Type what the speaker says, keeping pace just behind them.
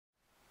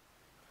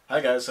Hi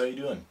guys, how you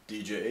doing?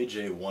 DJ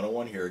AJ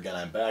 101 here again.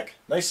 I'm back,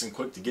 nice and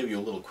quick, to give you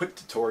a little quick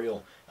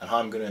tutorial on how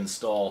I'm going to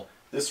install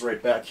this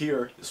right back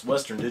here, this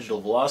Western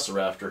Digital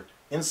Velociraptor,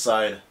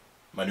 inside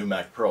my new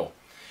Mac Pro.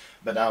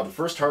 But now the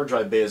first hard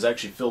drive bay is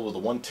actually filled with a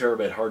 1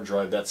 terabyte hard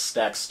drive. That's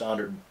stacked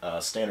standard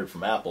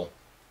from Apple.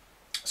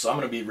 So I'm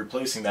going to be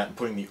replacing that and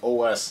putting the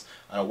OS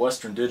on a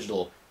Western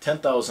Digital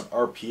 10,000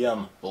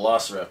 RPM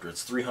Velociraptor.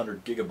 It's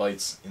 300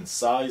 gigabytes in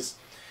size,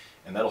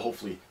 and that'll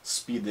hopefully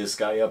speed this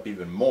guy up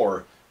even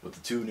more with the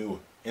two new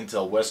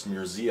Intel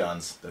Westmere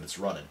Xeons that it's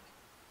running.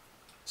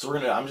 So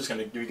I'm just going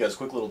to give you guys a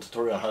quick little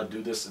tutorial on how to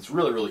do this. It's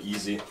really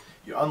easy.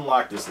 You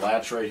unlock this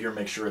latch right here,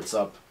 make sure it's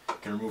up. You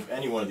can remove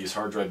any one of these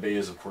hard drive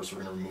bays. Of course,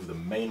 we're going to remove the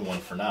main one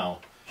for now,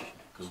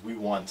 because we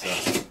want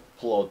to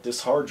pull out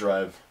this hard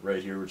drive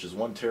right here, which is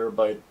 1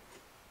 terabyte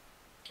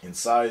in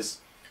size.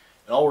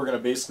 And all we're going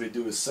to basically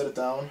do is set it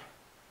down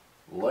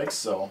like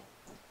so,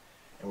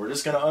 and we're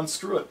just going to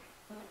unscrew it.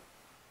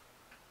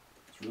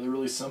 It's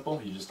really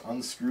simple. You just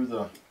unscrew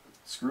the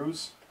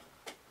screws,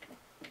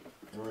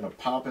 and we're going to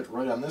pop it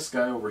right on this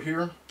guy over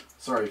here.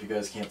 Sorry if you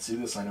guys can't see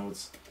this. I know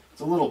it's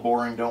a little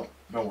boring. Don't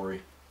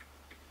worry.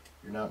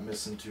 You're not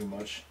missing too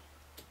much.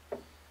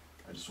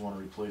 I just want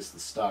to replace the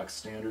stock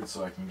standard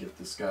so I can get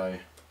this guy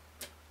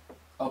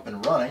up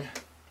and running,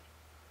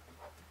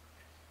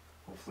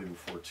 hopefully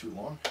before too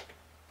long.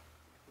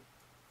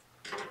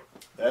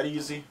 That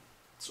easy.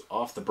 It's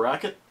off the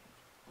bracket.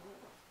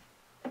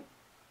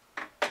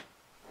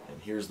 And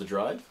here's the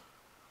drive.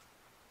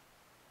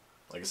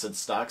 Like I said,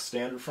 stock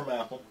standard from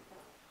Apple.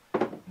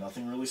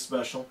 Nothing really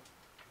special.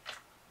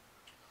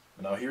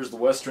 And now here's the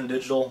Western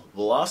Digital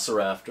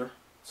Velociraptor.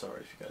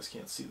 Sorry if you guys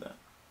can't see that.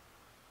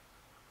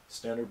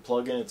 Standard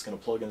plug-in. It's going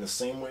to plug in the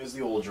same way as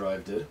the old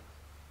drive did.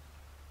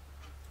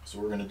 So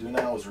what we're going to do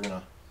now is we're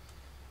going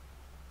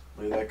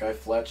to lay that guy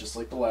flat just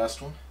like the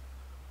last one.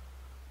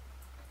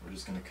 We're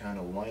just going to kind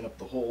of line up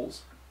the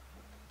holes.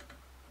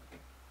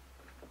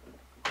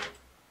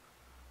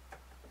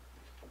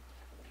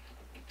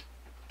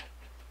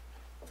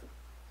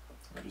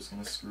 We're just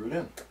going to screw it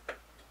in.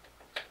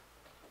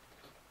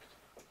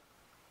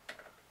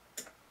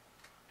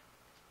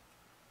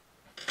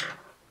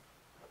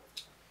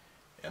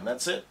 And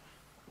that's it.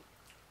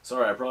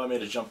 Sorry, I probably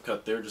made a jump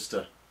cut there just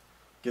to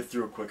get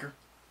through it quicker.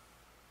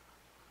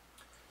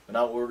 But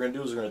now what we're going to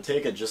do is we're going to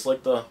take it just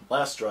like the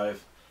last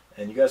drive,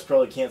 and you guys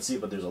probably can't see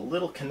it, but there's a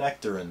little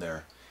connector in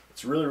there.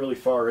 It's really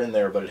far in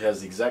there, but it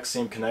has the exact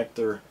same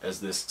connector as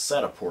this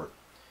SATA port.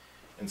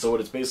 And so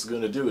what it's basically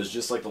going to do is,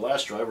 just like the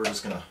last drive, we're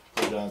just going to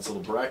put it on its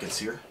little brackets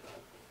here.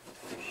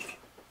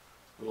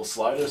 Little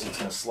sliders, it's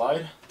going to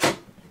slide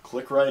and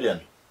click right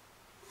in.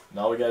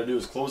 Now all we got to do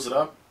is close it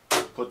up,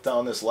 put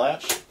down this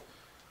latch,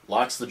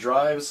 locks the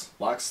drives,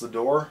 locks the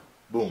door,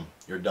 boom,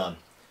 you're done.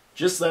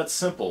 Just that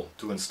simple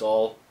to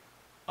install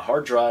a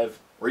hard drive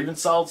or even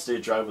solid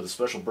state drive with a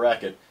special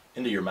bracket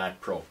into your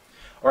Mac Pro.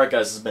 Alright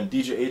guys, this has been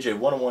DJ AJ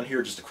 101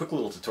 here, just a quick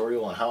little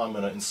tutorial on how I'm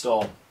going to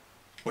install,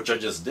 which I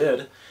just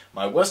did,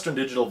 my Western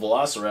Digital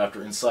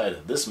Velociraptor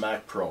inside this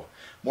Mac Pro.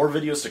 More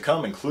videos to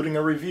come, including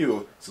a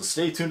review, so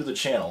stay tuned to the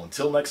channel.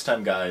 Until next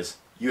time guys,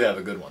 you have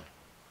a good one.